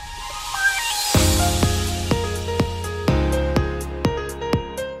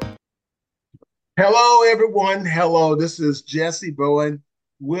Hello, everyone. Hello, this is Jessie Bowen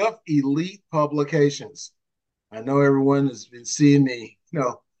with Elite Publications. I know everyone has been seeing me,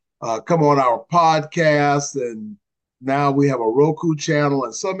 come on our podcast, and now we have a Roku channel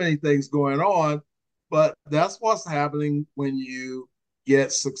and so many things going on. But that's what's happening when you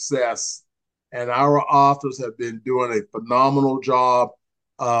get success. And our authors have been doing a phenomenal job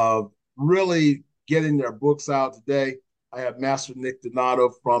of really getting their books out today. I have Master Nick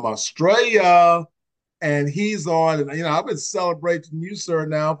Donato from Australia, and he's on. And I've been celebrating you, sir,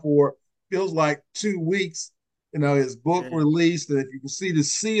 now for feels like 2 weeks. His book Yeah. released, and if you can see the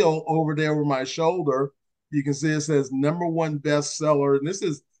seal over there over my shoulder, you can see it says number one bestseller. And this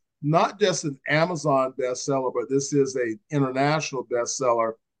is not just an Amazon bestseller, but this is a international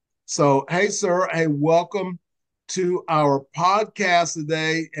bestseller. So, hey, sir, hey, welcome to our podcast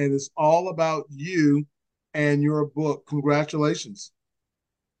today, and it's all about you and your book. Congratulations.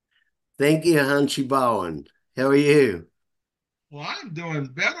 Thank you, Hunchy Bowen. How are you? Well, I'm doing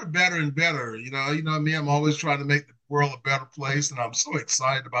better, better, and better. Me, I'm always trying to make the world a better place, and I'm so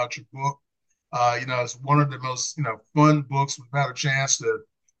excited about your book. It's one of the most, fun books. We've had a chance to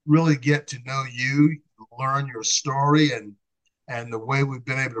really get to know you, learn your story, and the way we've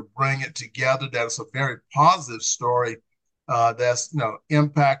been able to bring it together. That's a very positive story that's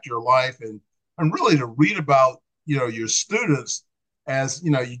impact your life, and really to read about your students as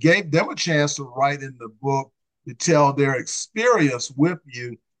you gave them a chance to write in the book to tell their experience with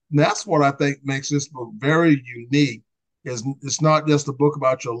you. And that's what I think makes this book very unique. Is it's not just a book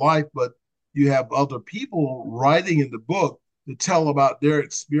about your life, but you have other people writing in the book to tell about their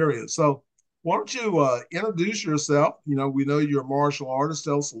experience. So why don't you introduce yourself? We know you're a martial artist.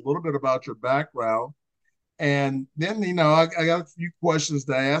 Tell us a little bit about your background. And then, I got a few questions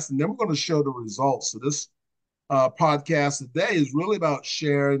to ask, and then we're going to show the results. So this podcast today is really about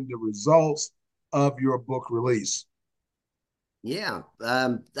sharing the results of your book release. Yeah.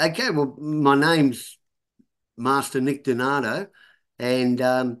 Okay. Well, my name's Master Nick Donato, and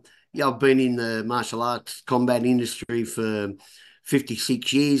yeah, I've been in the martial arts combat industry for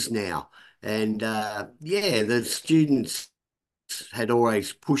 56 years now. And yeah, the students had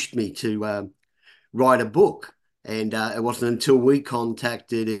always pushed me to write a book. And it wasn't until we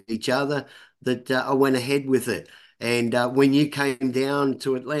contacted each other that I went ahead with it. And when you came down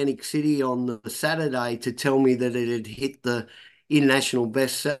to Atlantic City on the Saturday to tell me that it had hit the international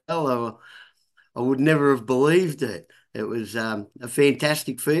bestseller, I would never have believed it. It was a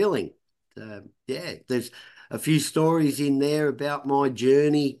fantastic feeling. Yeah, there's a few stories in there about my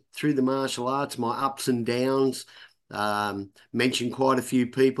journey through the martial arts, my ups and downs. Mentioned quite a few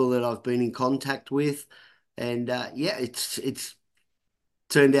people that I've been in contact with, and yeah, it's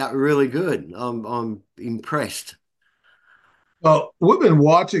turned out really good. I'm impressed. Well, we've been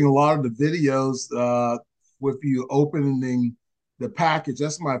watching a lot of the videos with you opening the package.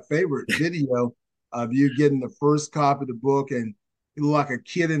 That's my favorite video of you getting the first copy of the book, and you look like a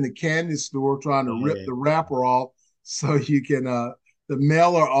kid in the candy store trying to Oh rip yeah. the wrapper off so you can the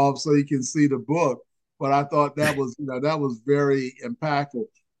mailer off so you can see the book. But I thought that was very impactful,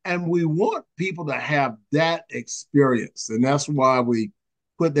 and we want people to have that experience, and that's why we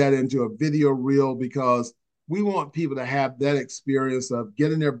put that into a video reel because we want people to have that experience of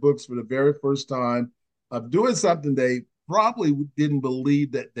getting their books for the very first time, of doing something they probably didn't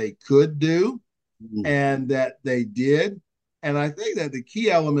believe that they could do Mm. and that they did. And I think that the key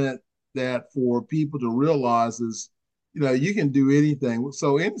element that for people to realize is, you can do anything.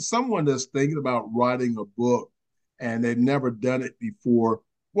 So, in someone that's thinking about writing a book and they've never done it before,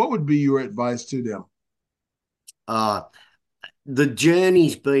 what would be your advice to them? Uh, the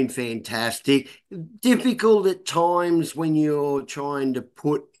journey's been fantastic. Difficult at times when you're trying to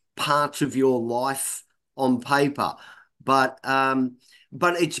put parts of your life on paper, but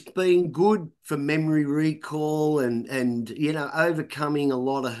it's been good for memory recall and overcoming a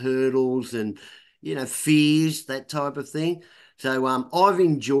lot of hurdles and fears, that type of thing. So I've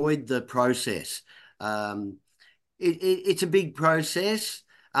enjoyed the process. Um, it's a big process,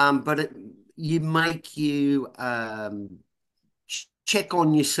 but you make you check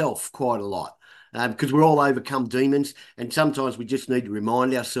on yourself quite a lot because we're all overcome demons, and sometimes we just need to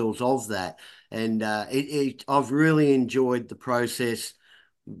remind ourselves of that. And I've really enjoyed the process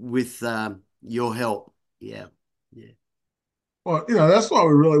with your help. Yeah, yeah. Well, that's why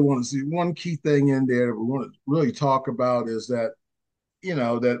we really want to see. One key thing in there that we want to really talk about is that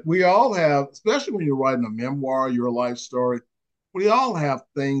that we all have, especially when you're writing a memoir, your life story, we all have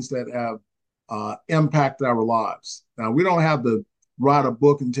things that have impacted our lives. Now, we don't have to write a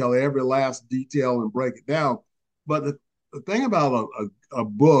book and tell every last detail and break it down, but the thing about a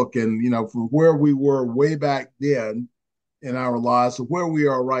book, and from where we were way back then in our lives to where we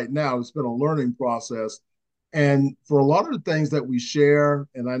are right now, it's been a learning process. And for a lot of the things that we share,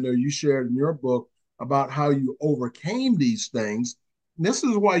 and I know you shared in your book about how you overcame these things, this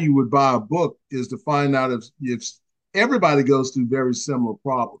is why you would buy a book, is to find out if everybody goes through very similar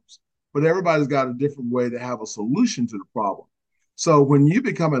problems, but everybody's got a different way to have a solution to the problem. So when you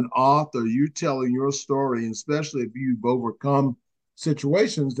become an author, you're telling your story, and especially if you've overcome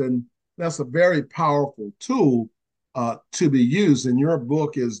situations, then that's a very powerful tool to be used. And your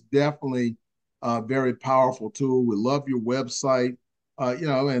book is definitely a very powerful tool. We love your website,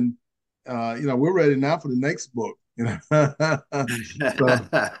 and we're ready now for the next book. So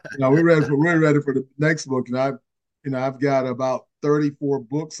we're ready for the next book, and I've got about 34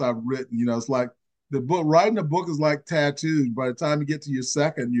 books I've written. It's like writing a book is like tattoos. By the time you get to your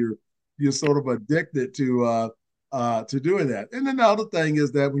second, you're sort of addicted to doing that. And then the other thing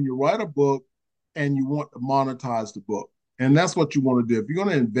is that when you write a book and you want to monetize the book, and that's what you want to do. If you're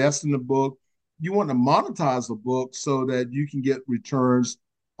going to invest in the book, you want to monetize the book so that you can get returns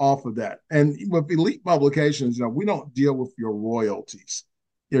off of that. And with Elite Publications, we don't deal with your royalties.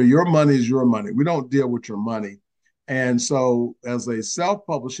 Your money is your money. We don't deal with your money. And so, as a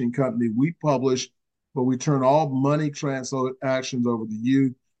self-publishing company, we publish, but we turn all money transactions over to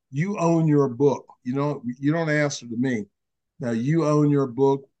you. You own your book. You don't answer to me. Now you own your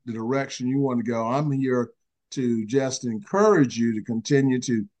book, the direction you want to go. I'm here to just encourage you to continue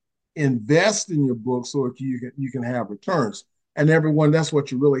to invest in your book so that you can have returns. And everyone, that's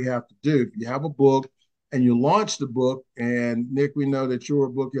what you really have to do. If you have a book and you launch the book, and Nick, we know that your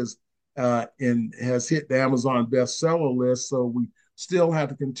book has hit the Amazon bestseller list, so we still have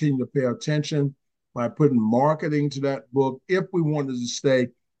to continue to pay attention by putting marketing to that book if we wanted to stay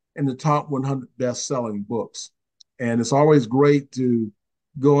in the top 100 best-selling books. And it's always great to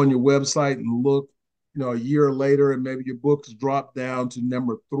go on your website and look, a year later, and maybe your book's dropped down to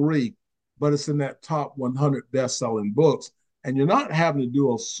number 3, but it's in that top 100 best-selling books, and you're not having to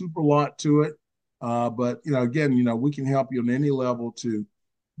do a super lot to it. But again, we can help you on any level to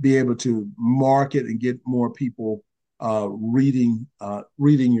be able to market and get more people reading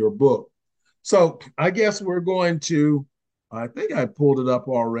your book. So I guess we're going to. I think I pulled it up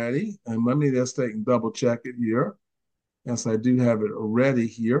already, and let me just take and double check it here. Yes, I do have it already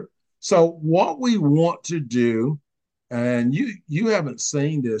here. So what we want to do, and you haven't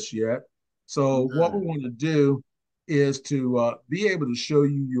seen this yet. So what we No. want to do is to be able to show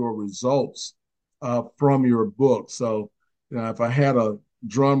you your results from your book. So if I had a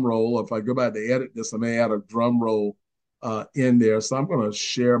drum roll, if I go back to edit this, I may add a drum roll in there. So I'm going to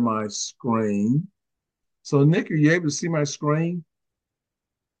share my screen. So Nick, are you able to see my screen?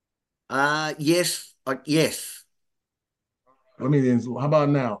 Yes, yes. Let me. How about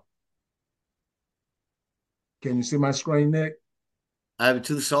now? Can you see my screen, Nick? Over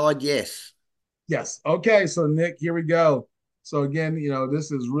to the side, yes. Yes. Okay. So Nick, here we go. So again,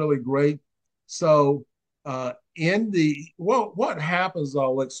 this is really great. So in the what happens,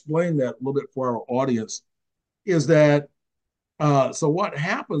 I'll explain that a little bit for our audience, is that so what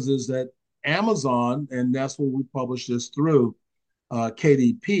happens is that Amazon, and that's what we publish this through,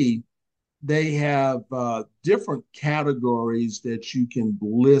 KDP, they have different categories that you can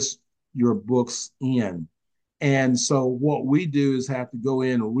list your books in. And so what we do is have to go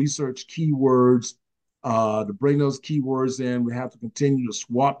in and research keywords to bring those keywords in. We have to continue to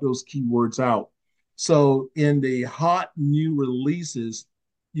swap those keywords out. So in the hot new releases,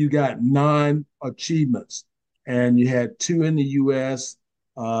 you got 9 achievements, and you had 2 in the US,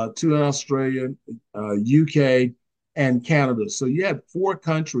 2 in Australia, UK, and Canada. So you had 4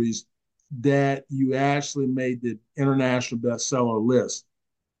 countries that you actually made the international bestseller list.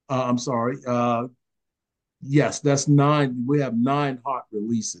 I'm sorry. Yes, that's 9. We have 9 hot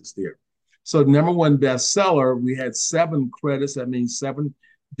releases there. So number one bestseller, we had 7 credits. That means 7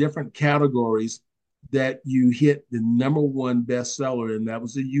 different categories that you hit the number one bestseller, and that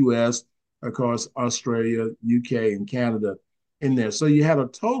was the U.S., of course, Australia, UK, and Canada in there. So you had a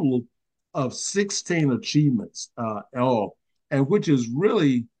total of 16 achievements all, and which is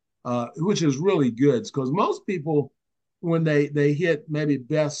really good, because most people, when they hit maybe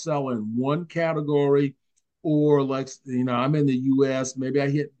bestseller in one category, or like I'm in the US, maybe I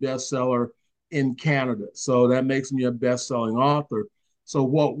hit bestseller in Canada, so that makes me a best-selling author. So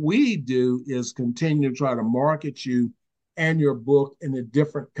what we do is continue to try to market you and your book in the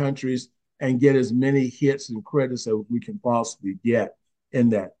different countries and get as many hits and credits as we can possibly get in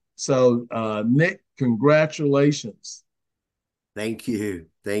that. So Nick, congratulations. Thank you.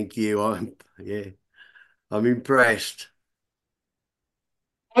 Thank you. Yeah, I'm impressed.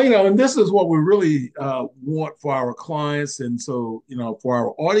 And this is what we really want for our clients. And so, for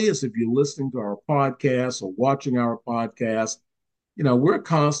our audience, if you're listening to our podcast or watching our podcast, we're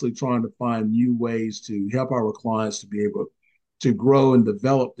constantly trying to find new ways to help our clients to be able to grow and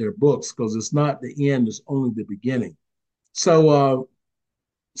develop their books because it's not the end, it's only the beginning. So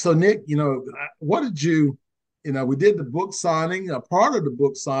Nick, what did we did the book signing, a part of the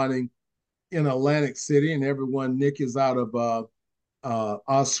book signing in Atlantic City, and everyone, Nick is out of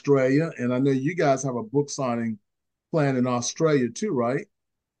Australia, and I know you guys have a book signing planned in Australia too, right?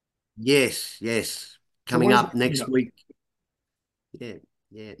 Yes, yes. So Coming when's up that coming next up? week. Yeah,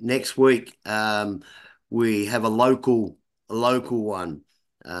 yeah. Next week, we have a local one,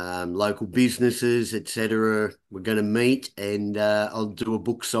 local businesses, etc. We're going to meet, and I'll do a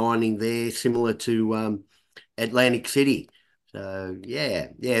book signing there, similar to Atlantic City. So yeah,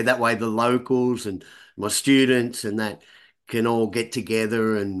 yeah. That way, the locals and my students and that can all get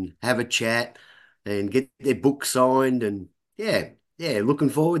together and have a chat and get their book signed, and yeah, yeah. Looking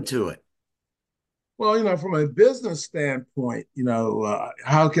forward to it. Well, from a business standpoint,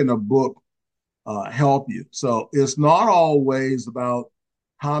 how can a book help you? So it's not always about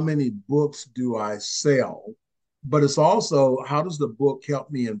how many books do I sell, but it's also how does the book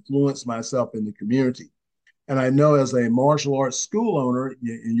help me influence myself in the community? And I know as a martial arts school owner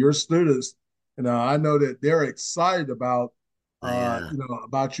and your students, I know that they're excited about, Yeah.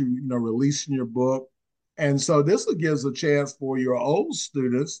 about you, releasing your book. And so this gives a chance for your old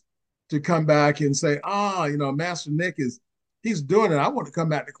students to come back and say, Master Nick he's doing it. I want to come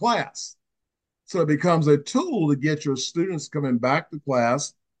back to class. So it becomes a tool to get your students coming back to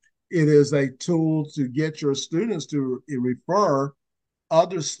class. It is a tool to get your students to refer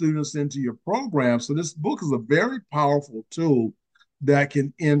other students into your program. So this book is a very powerful tool that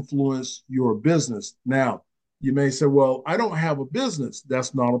can influence your business. Now, you may say, well, I don't have a business.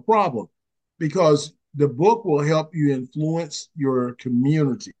 That's not a problem because the book will help you influence your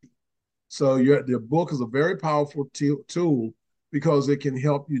community. So the book is a very powerful tool because it can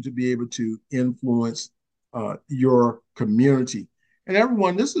help you to be able to influence your community. And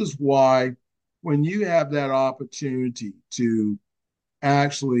everyone, this is why when you have that opportunity to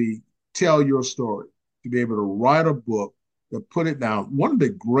actually tell your story, to be able to write a book, to put it down. One of the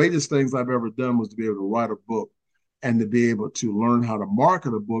greatest things I've ever done was to be able to write a book and to be able to learn how to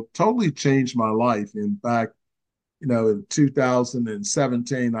market a book. Totally changed my life. In fact, in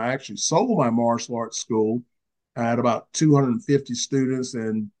 2017, I actually sold my martial arts school. I had about 250 students,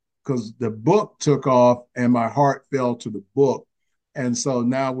 and because the book took off and my heart fell to the book. And so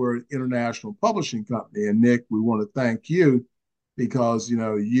now we're an international publishing company. And Nick, we want to thank you because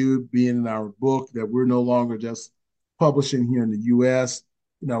you being in our book that we're no longer just publishing here in the US,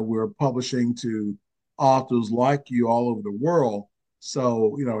 we're publishing to authors like you all over the world.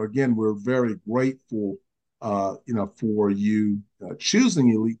 So again, we're very grateful for you choosing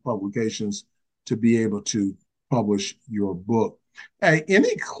Elite Publications to be able to publish your book. Hey,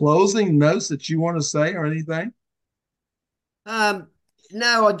 any closing notes that you want to say or anything? Um,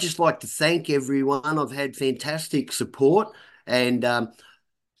 no, I'd just like to thank everyone. I've had fantastic support, and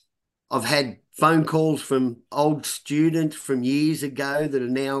I've had phone calls from old students from years ago that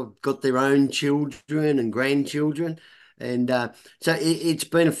have now got their own children and grandchildren. And so it's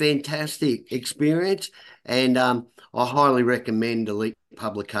been a fantastic experience. And I highly recommend Elite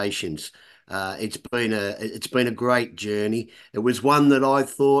Publications. It's been a great journey. It was one that I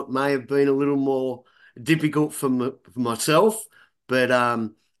thought may have been a little more difficult for myself, but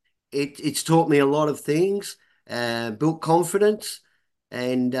it's taught me a lot of things, built confidence,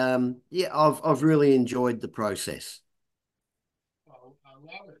 and yeah, I've really enjoyed the process. Well, I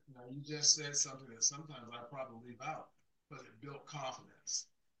love it. You just said something that sometimes I probably leave out, but it built confidence.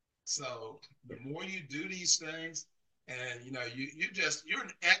 So the more you do these things, and you're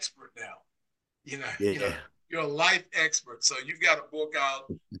an expert now. You know, you know, Yeah. you're a life expert. So you've got a book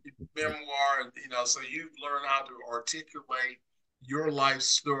out, memoir, and so you've learned how to articulate your life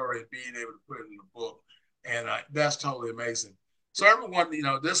story, being able to put it in a book, and that's totally amazing. So everyone,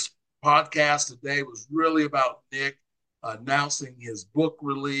 this podcast today was really about Nick announcing his book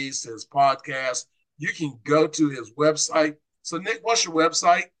release, his podcast. You can go to his website. So Nick, what's your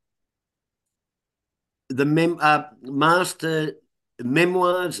website? The Master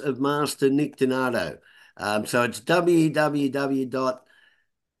Memoirs of Master Nick Donato. So it's Donato.com.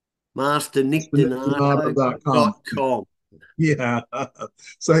 www.masternickdonato.com. Yeah.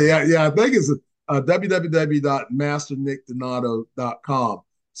 So yeah, I think it's www.masternickdonato.com.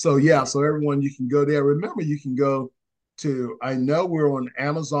 So yeah, Yeah. so everyone you can go there. Remember, you can go to. I know we're on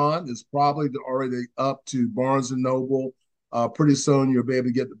Amazon. It's probably already up to Barnes and Noble. Pretty soon you'll be able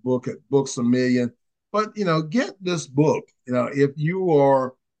to get the book at Books a Million. But get this book. If you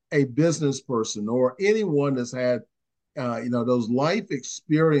are a business person or anyone that's had those life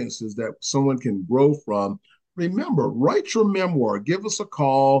experiences that someone can grow from, remember, write your memoir, give us a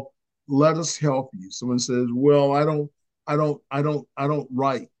call, let us help you. Someone says, well, I don't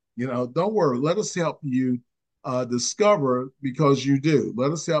write. Don't worry, let us help you discover, because you do.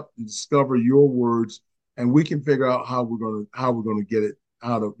 Let us help you discover your words, and we can figure out how we're going to get it,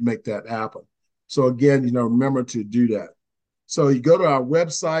 how to make that happen. So again, remember to do that. So you go to our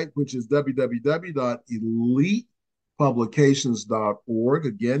website, which is www.elitepublications.org.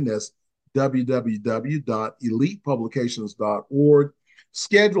 Again, that's www.elitepublications.org.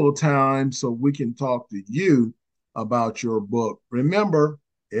 Schedule a time so we can talk to you about your book. Remember,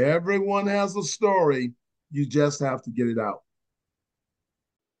 everyone has a story. You just have to get it out.